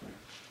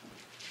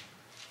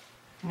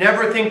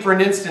 Never think for an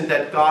instant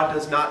that God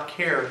does not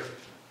care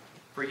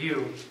for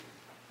you.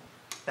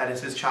 That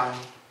is His child.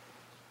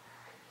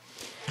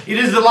 It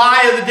is the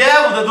lie of the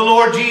devil that the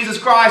Lord Jesus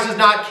Christ does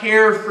not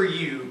care for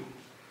you.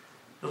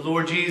 The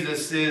Lord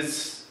Jesus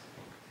is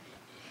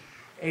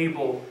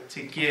able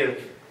to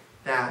give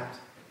that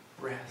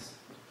rest.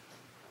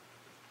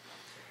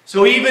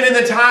 So even in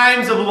the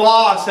times of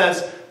loss,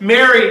 as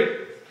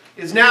Mary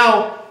is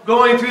now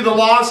going through the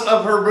loss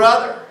of her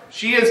brother,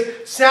 she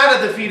is sat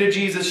at the feet of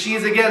Jesus. She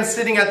is again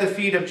sitting at the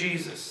feet of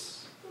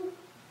Jesus.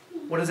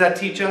 What does that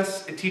teach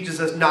us? It teaches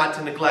us not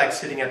to neglect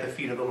sitting at the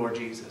feet of the Lord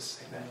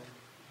Jesus. Amen.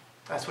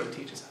 That's what it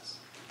teaches us.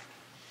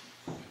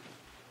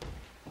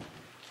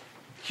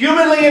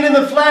 Humanly and in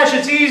the flesh,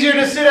 it's easier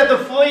to sit at the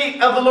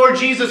feet of the Lord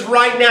Jesus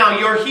right now.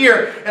 You're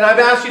here, and I've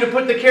asked you to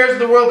put the cares of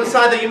the world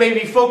aside that you may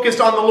be focused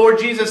on the Lord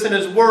Jesus and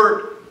His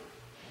Word.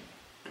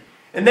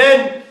 And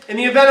then, in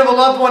the event of a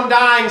loved one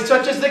dying,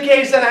 such as the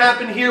case that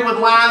happened here with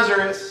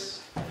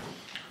Lazarus,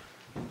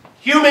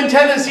 human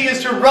tendency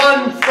is to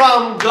run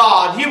from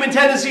God. Human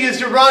tendency is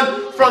to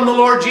run from the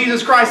Lord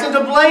Jesus Christ and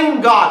to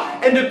blame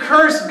God and to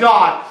curse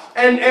God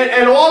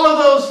and all of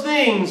those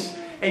things.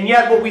 And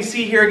yet what we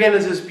see here again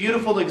is this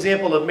beautiful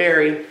example of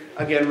Mary,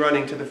 again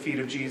running to the feet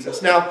of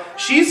Jesus. Now,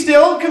 she's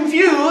still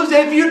confused.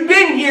 If you'd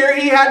been here,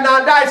 He had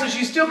not died. So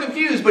she's still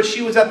confused, but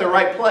she was at the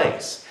right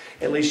place.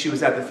 At least she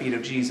was at the feet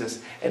of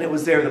Jesus. And it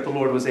was there that the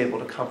Lord was able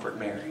to comfort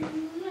Mary.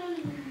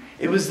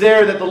 It was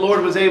there that the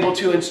Lord was able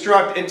to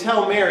instruct and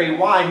tell Mary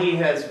why He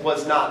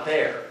was not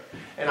there.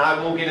 And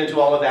I won't get into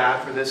all of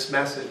that for this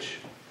message.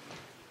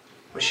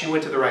 But she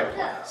went to the right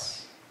place.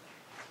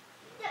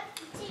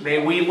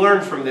 May we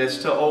learn from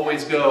this to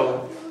always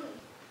go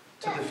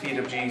to the feet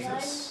of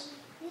Jesus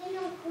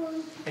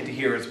and to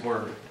hear His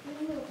Word.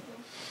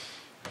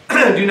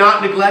 Do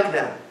not neglect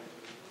that.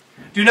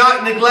 Do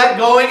not neglect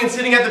going and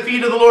sitting at the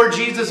feet of the Lord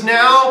Jesus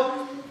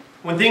now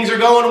when things are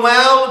going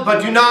well,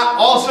 but do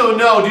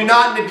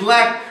not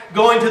neglect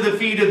going to the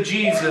feet of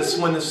Jesus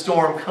when the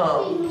storm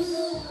comes.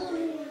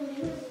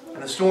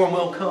 And the storm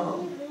will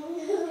come.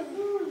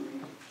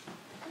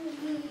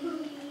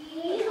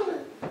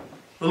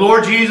 The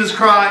Lord Jesus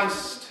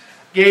Christ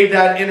gave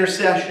that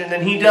intercession,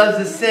 and He does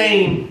the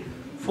same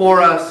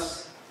for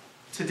us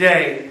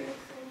today.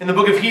 in the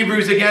book of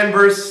Hebrews again,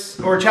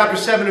 chapter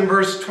 7 and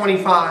verse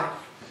 25.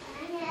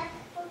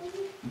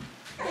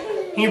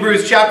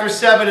 Hebrews chapter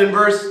 7 and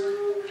verse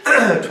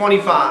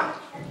 25.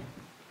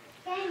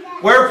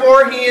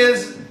 Wherefore he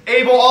is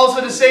able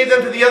also to save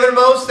them to the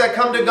uttermost that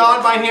come to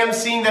God by him,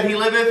 seeing that he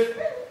liveth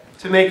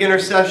to make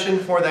intercession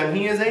for them.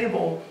 He is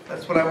able.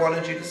 That's what I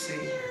wanted you to see.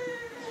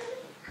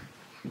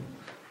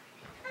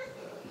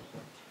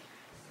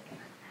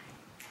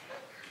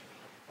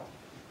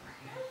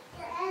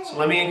 So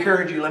let me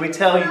encourage you, let me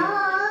tell you,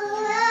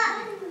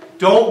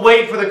 don't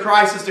wait for the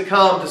crisis to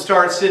come to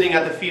start sitting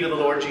at the feet of the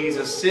Lord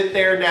Jesus. Sit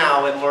there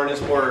now and learn His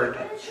Word.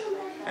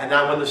 And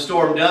that when the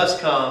storm does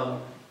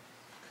come,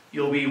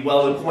 you'll be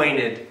well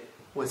acquainted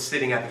with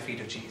sitting at the feet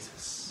of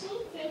Jesus.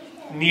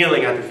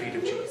 Kneeling at the feet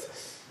of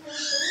Jesus.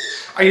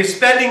 Are you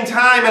spending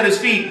time at His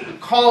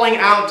feet, calling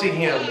out to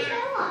Him?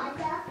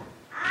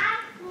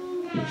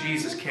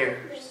 Jesus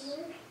cares.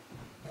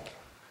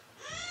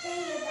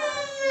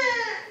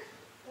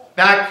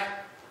 Back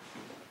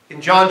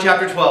in John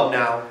chapter 12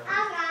 now.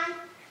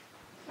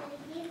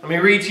 Let me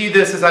read to you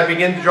this as I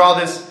begin to draw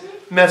this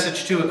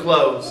message to a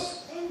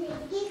close.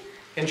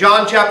 In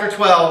John chapter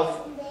 12,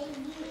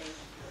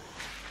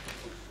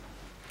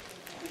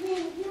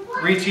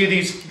 read to you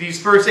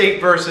these first 8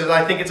 verses.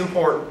 I think it's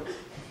important.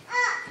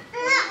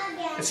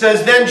 It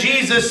says, Then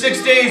Jesus,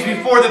 6 days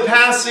before the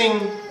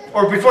Passover,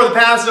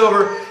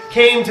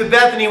 came to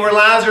Bethany where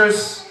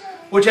Lazarus,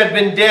 which had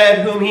been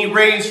dead, whom He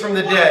raised from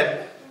the dead.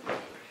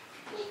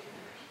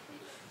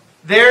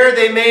 There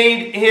they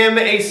made Him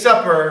a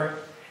supper,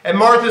 and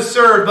Martha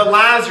served, but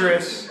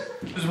Lazarus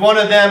was one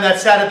of them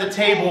that sat at the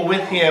table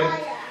with Him.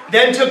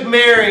 Then took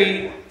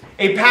Mary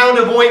a pound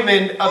of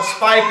ointment of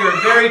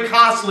spikenard, very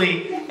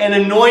costly, and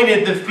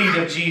anointed the feet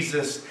of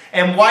Jesus,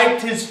 and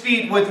wiped His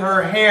feet with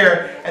her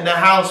hair, and the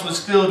house was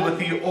filled with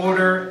the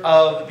odor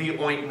of the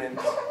ointment.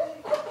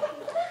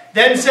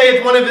 Then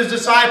saith one of His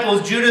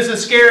disciples, Judas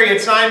Iscariot,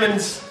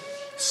 Simon's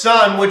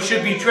son, which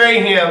should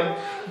betray Him,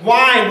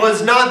 Why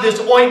was not this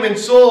ointment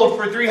sold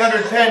for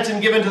 300 pence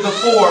and given to the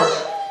poor?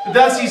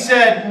 Thus he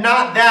said,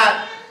 not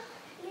that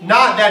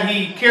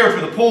he cared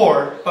for the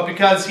poor, but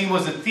because he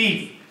was a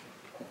thief,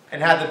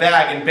 and had the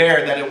bag and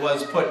bare that it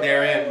was put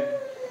therein.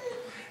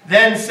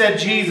 Then said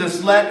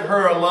Jesus, Let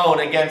her alone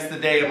against the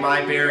day of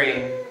my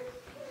burying.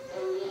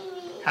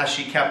 Has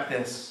she kept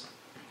this?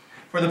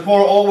 For the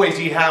poor always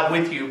ye have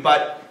with you,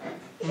 but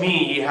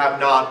me ye have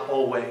not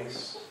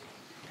always.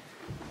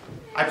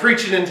 I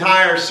preached an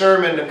entire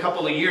sermon a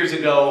couple of years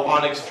ago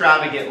on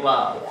extravagant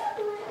love.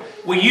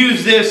 We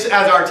use this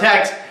as our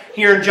text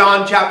here in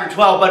John chapter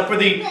 12, but for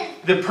the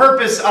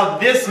purpose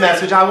of this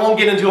message, I won't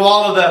get into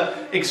all of the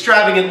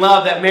extravagant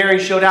love that Mary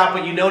showed out,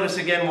 but you notice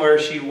again where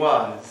she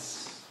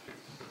was.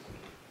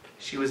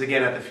 She was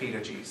again at the feet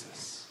of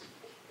Jesus.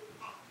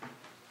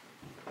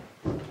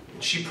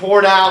 She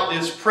poured out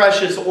this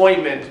precious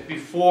ointment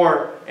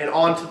before and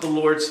onto the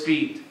Lord's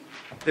feet.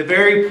 The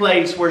very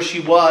place where she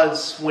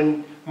was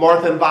when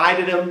Martha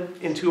invited Him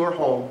into her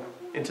home,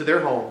 into their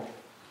home.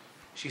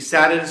 She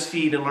sat at His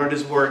feet and learned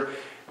His Word.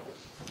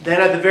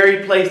 Then at the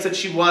very place that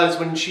she was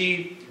when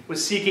she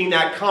was seeking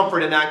that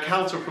comfort and that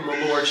counsel from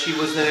the Lord, she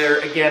was there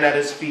again at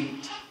His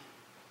feet.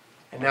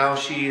 And now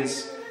she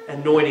is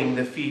anointing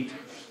the feet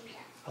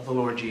of the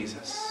Lord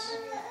Jesus.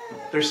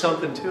 There's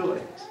something to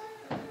it.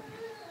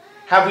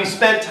 Have we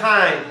spent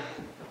time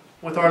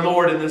with our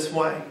Lord in this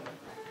way?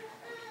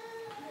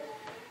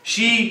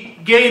 She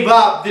gave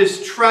up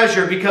this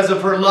treasure because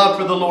of her love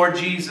for the Lord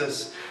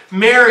Jesus.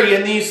 Mary,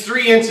 in these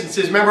 3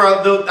 instances, remember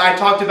I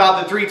talked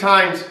about the 3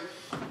 times.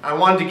 I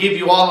wanted to give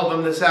you all of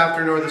them this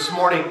afternoon or this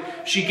morning.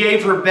 She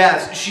gave her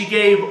best. She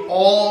gave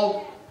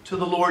all to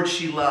the Lord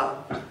she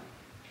loved.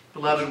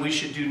 Beloved, we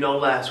should do no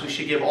less. We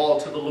should give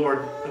all to the Lord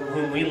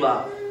whom we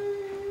love.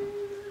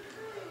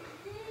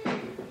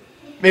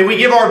 May we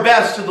give our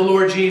best to the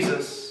Lord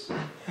Jesus.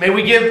 May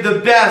we give the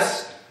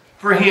best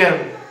for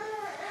Him.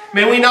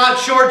 May we not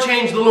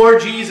shortchange the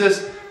Lord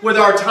Jesus with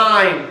our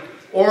time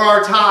or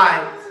our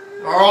tithes,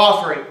 our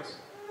offerings,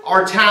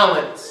 our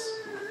talents.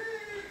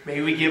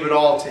 May we give it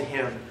all to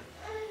Him.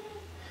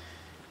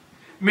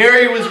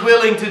 Mary was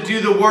willing to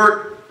do the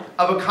work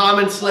of a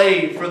common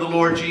slave for the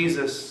Lord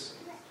Jesus.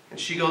 And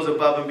she goes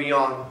above and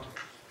beyond.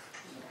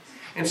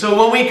 And so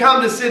when we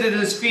come to sit at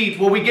His feet,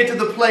 when we get to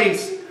the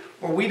place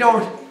where we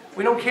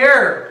don't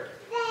care,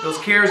 those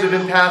cares have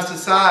been passed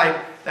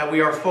aside, that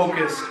we are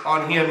focused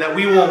on Him, that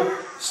we will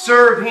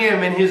serve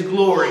Him in His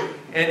glory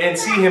and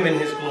see Him in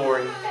His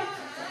glory.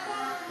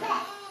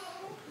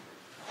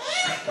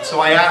 So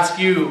I ask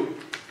you,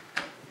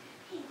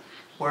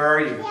 where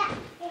are you?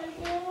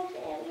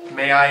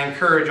 May I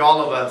encourage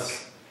all of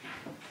us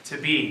to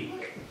be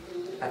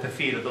at the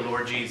feet of the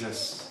Lord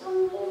Jesus,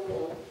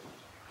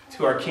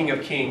 to our King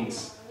of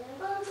Kings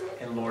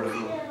and Lord of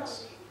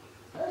Lords.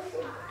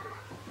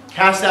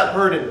 Cast that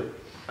burden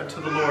unto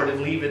the Lord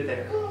and leave it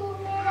there.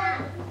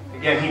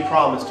 Again, He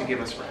promised to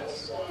give us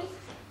rest.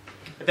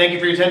 I thank you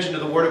for your attention to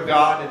the Word of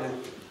God, and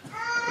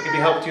if we can be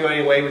helped to you in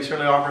any way, we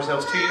certainly offer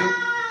ourselves to you.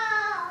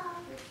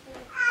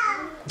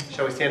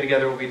 Shall we stand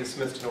together? We'll be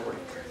dismissed in a word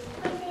of prayer.